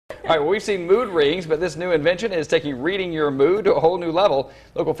right, well, we've seen mood rings, but this new invention is taking reading your mood to a whole new level.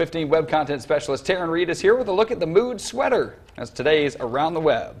 Local 15 web content specialist Taryn Reed is here with a look at the mood sweater. That's today's Around the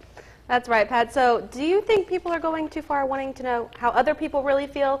Web. That's right, Pat. So do you think people are going too far wanting to know how other people really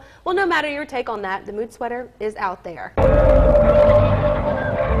feel? Well, no matter your take on that, the mood sweater is out there.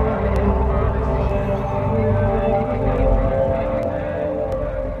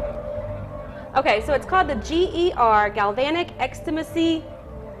 Okay, so it's called the GER, Galvanic Ecstasy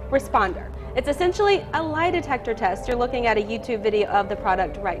Responder. It's essentially a lie detector test. You're looking at a YouTube video of the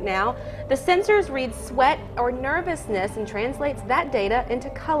product right now. The sensors read sweat or nervousness and translates that data into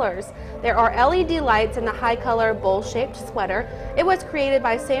colors. There are LED lights in the high-color bowl-shaped sweater. It was created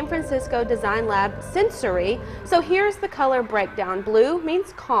by San Francisco design lab Sensory. So here's the color breakdown. Blue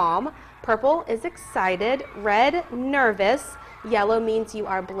means calm, purple is excited, red nervous, yellow means you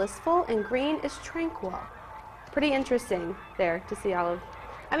are blissful, and green is tranquil. Pretty interesting there to see all of.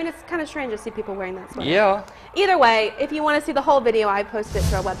 I mean, it's kind of strange to see people wearing that sweater. Yeah. Either way, if you want to see the whole video, I posted it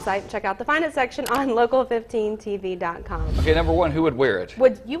to our website. Check out the Find It section on local15tv.com. Okay, number one, who would wear it?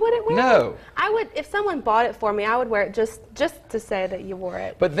 Wouldn't wear it? No. I would, if someone bought it for me, I would wear it just to say that you wore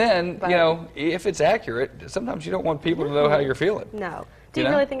it. But then, you know, if it's accurate, sometimes you don't want people to know how you're feeling. No. Do you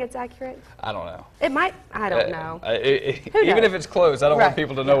really think it's accurate? I don't know. It might. I don't know. Even if it's close, I don't want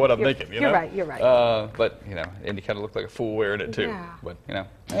people to know what I'm thinking. You're right. You're right. But you know, and you kind of look like a fool wearing it too. Yeah. But you know,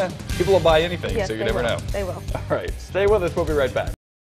 people will buy anything, Yes, so you never know. They will. All right, stay with us. We'll be right back.